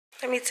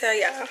Let me tell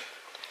y'all,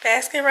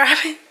 Baskin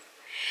Robbins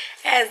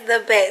has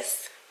the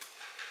best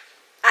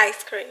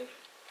ice cream.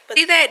 But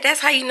see that?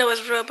 That's how you know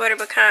it's real butter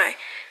pecan.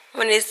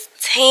 When it's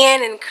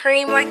tan and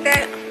cream like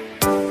that.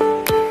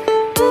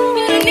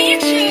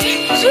 Did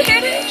you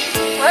hear that?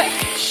 What?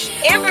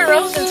 Amber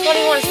Rose and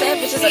 21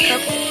 Savage is a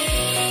couple.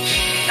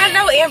 I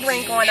know Amber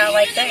ain't going out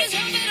like that.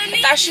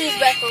 I thought she was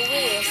back with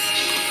Wiz.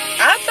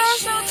 I thought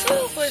so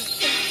too, but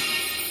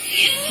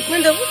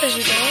Linda, what is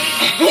you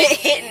doing?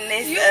 Hitting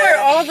this. You were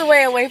all the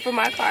way away from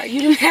my car. You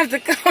didn't have to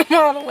come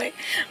all the way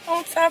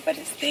on top of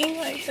this thing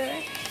like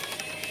that.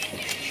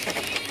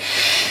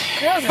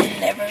 Girls is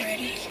never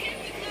ready.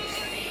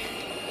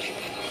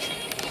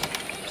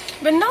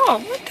 But no,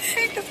 what the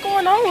heck is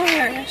going on with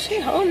her? She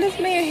holding this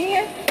man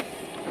here.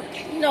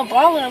 You know,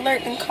 baller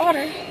alert and caught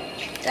her.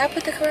 Did I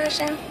put the garage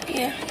down?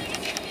 Yeah.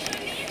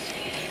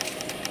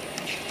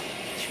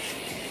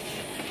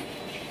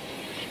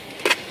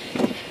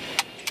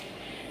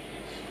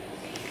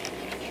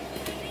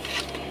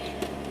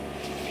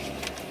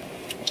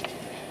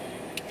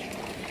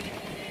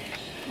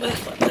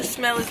 What the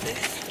smell is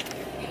this?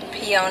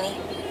 Peony.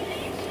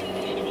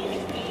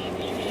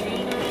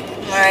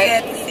 Alright.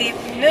 Had to see if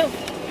you knew.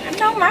 I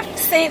know my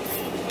sense.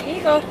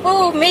 You gonna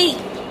fool me.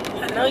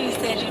 I know you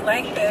said you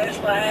liked that, that's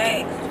why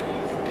I asked.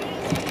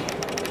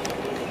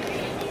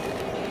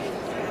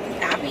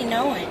 I be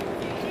knowing.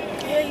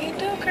 Yeah, you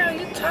do, girl.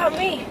 You taught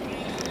me.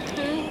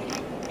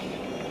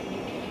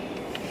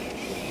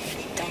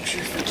 Don't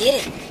you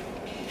forget it.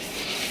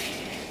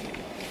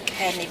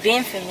 Hadn't it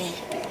been for me,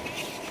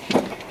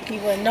 You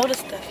wouldn't know the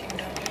stuff, you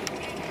know.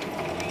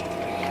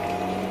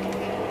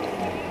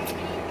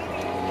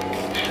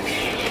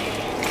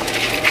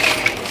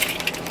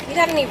 you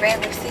got any red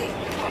lipstick?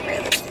 I want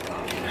red lipstick on.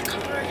 My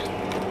car.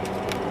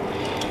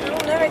 I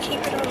don't never keep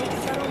it on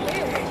because I don't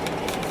wear it.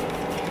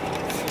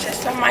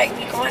 Just I might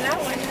be going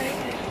out one night.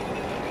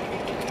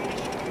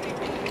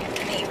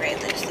 I need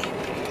red lipstick.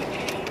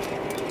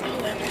 Oh,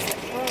 that must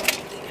have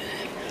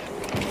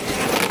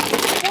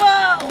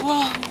Whoa!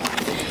 Whoa.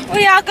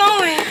 Where y'all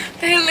going?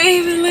 They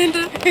leaving,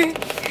 Linda.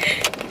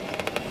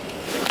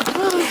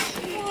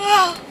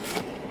 Whoa!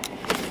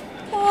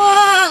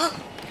 Whoa!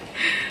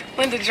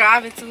 Linda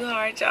driving too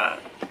hard, y'all.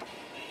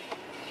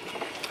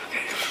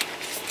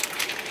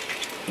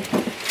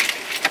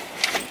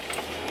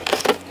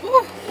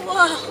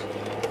 Whoa!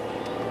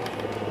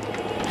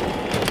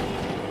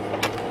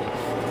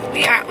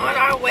 We are on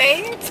our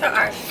way to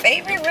our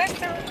favorite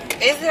restaurant.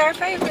 Is it our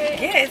favorite?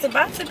 Yeah, it's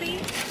about to be.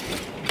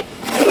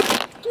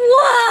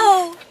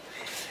 Whoa!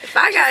 If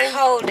I got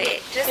Hold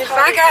it. Just If hold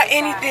I it got to the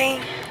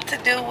anything to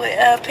do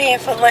with paying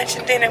for lunch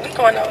and dinner, we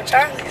going to Old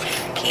Charlie's.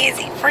 Kids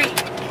eat free.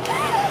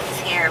 side.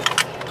 Terrible.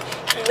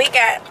 We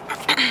got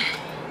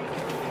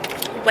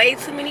way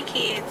too many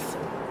kids.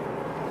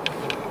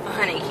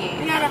 100 We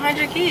kids. got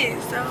 100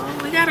 kids, so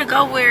we gotta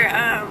go where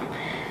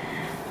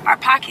our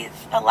pockets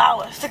allow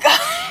us to go.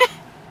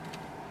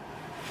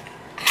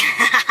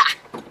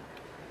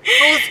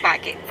 Whose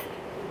pockets?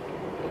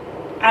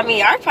 I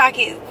mean, our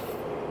pockets.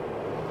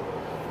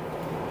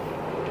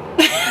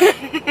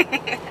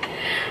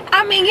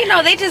 I mean, you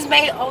know, they just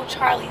made Old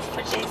Charlie's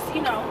for just,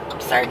 you know,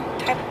 certain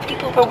type of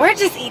people, but we're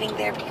just eating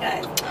there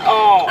because,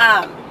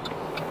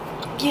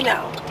 you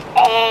know,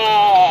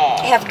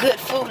 they have good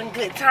food and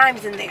good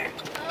times in there.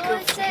 Oh,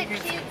 it said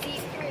kids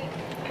eat free.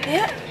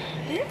 Yeah,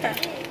 yeah.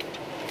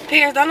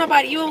 Parents, don't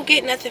nobody, you won't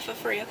get nothing for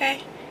free,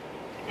 okay?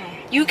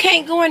 You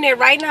can't go in there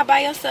right now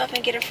by yourself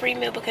and get a free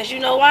meal because you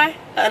know why?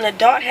 An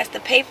adult has to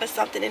pay for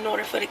something in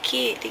order for the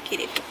kid to get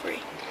it for free.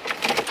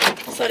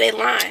 So they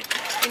lying.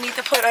 You need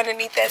to put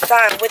underneath that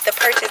sign with the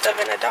purchase of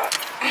an adult.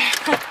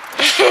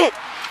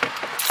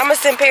 I'm gonna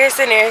send Paris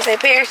in there and say,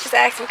 Paris, just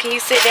ask him, can you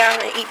sit down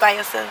and eat by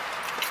yourself?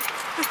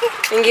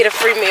 And get a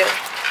free meal.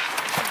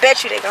 I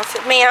bet you they gonna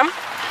say, ma'am,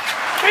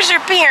 where's your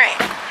parent?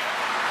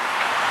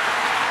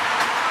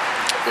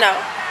 No.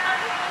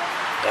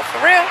 But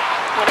for real,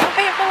 when I'm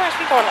paying for lunch,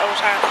 we going to Old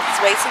Charlie's.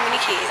 It's way too many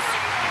kids.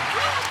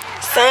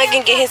 Son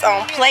can get his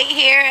own plate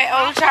here at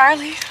Old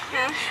Charlie's.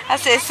 I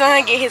said,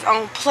 son, get his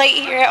own plate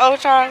here at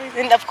Old Charlie's.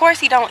 And of course,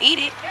 he don't eat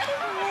it.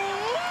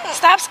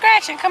 Stop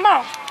scratching. Come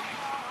on.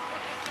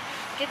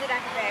 Get the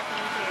doctor bag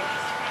from here.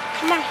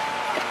 Come on.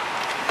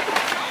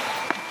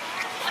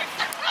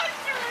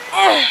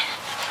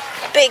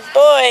 Big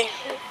boy.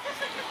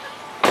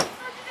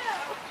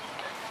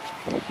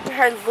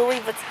 Her Louis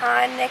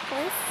Vuitton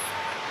necklace.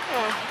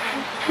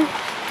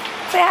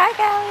 Say hi,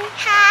 Callie.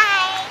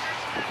 Hi.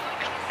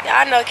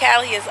 Y'all know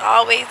Callie is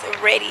always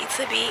ready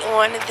to be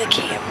on the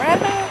camera.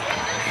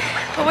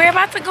 But we're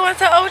about to go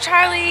into Old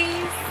Charlie's.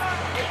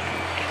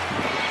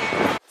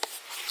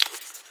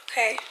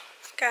 Okay,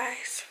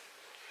 guys.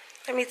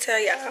 Let me tell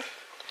y'all.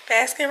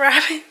 Baskin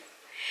Robbins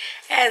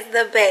has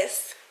the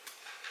best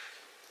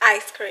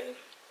ice cream.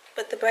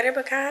 But the butter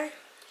pecan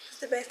is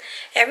the best.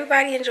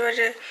 Everybody in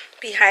Georgia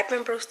be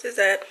hyping Brewster's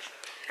up.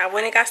 I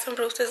went and got some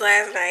Brewster's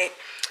last night.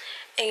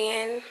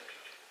 And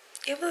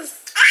it was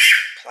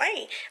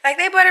plain. Like,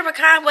 their butter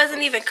pecan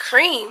wasn't even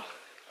cream.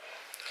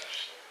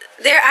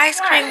 Their ice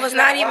cream was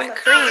not even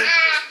cream.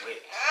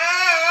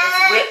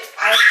 It's whipped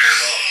ice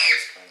cream.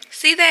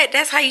 See that?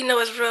 That's how you know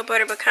it's real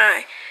butter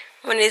pecan.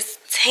 When it's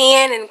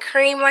tan and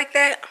cream like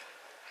that.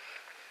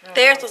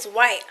 Theirs was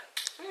white.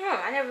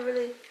 I never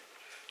really.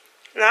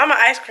 No, I'm an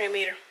ice cream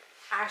eater.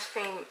 Ice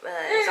cream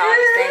is all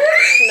the same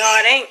thing. No,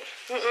 it ain't.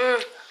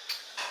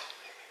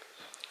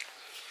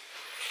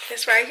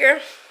 This right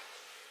here.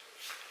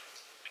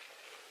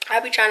 I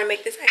be trying to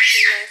make this ice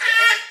cream last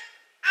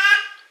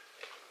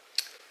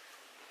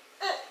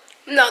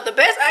forever. No, the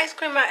best ice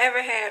cream I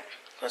ever had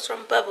was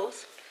from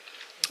Bubbles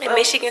in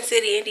Michigan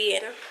City,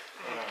 Indiana.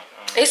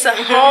 It's a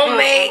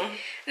homemade.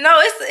 No,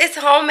 it's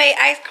homemade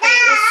ice cream.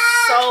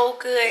 It's so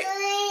good.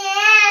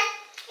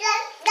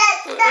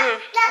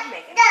 I'm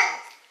making it.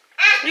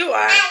 You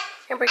are.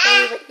 Amber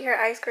can't even eat her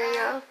ice cream,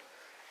 y'all.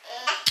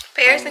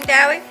 Paris and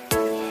Callie,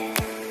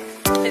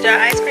 is y'all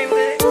ice cream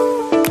good?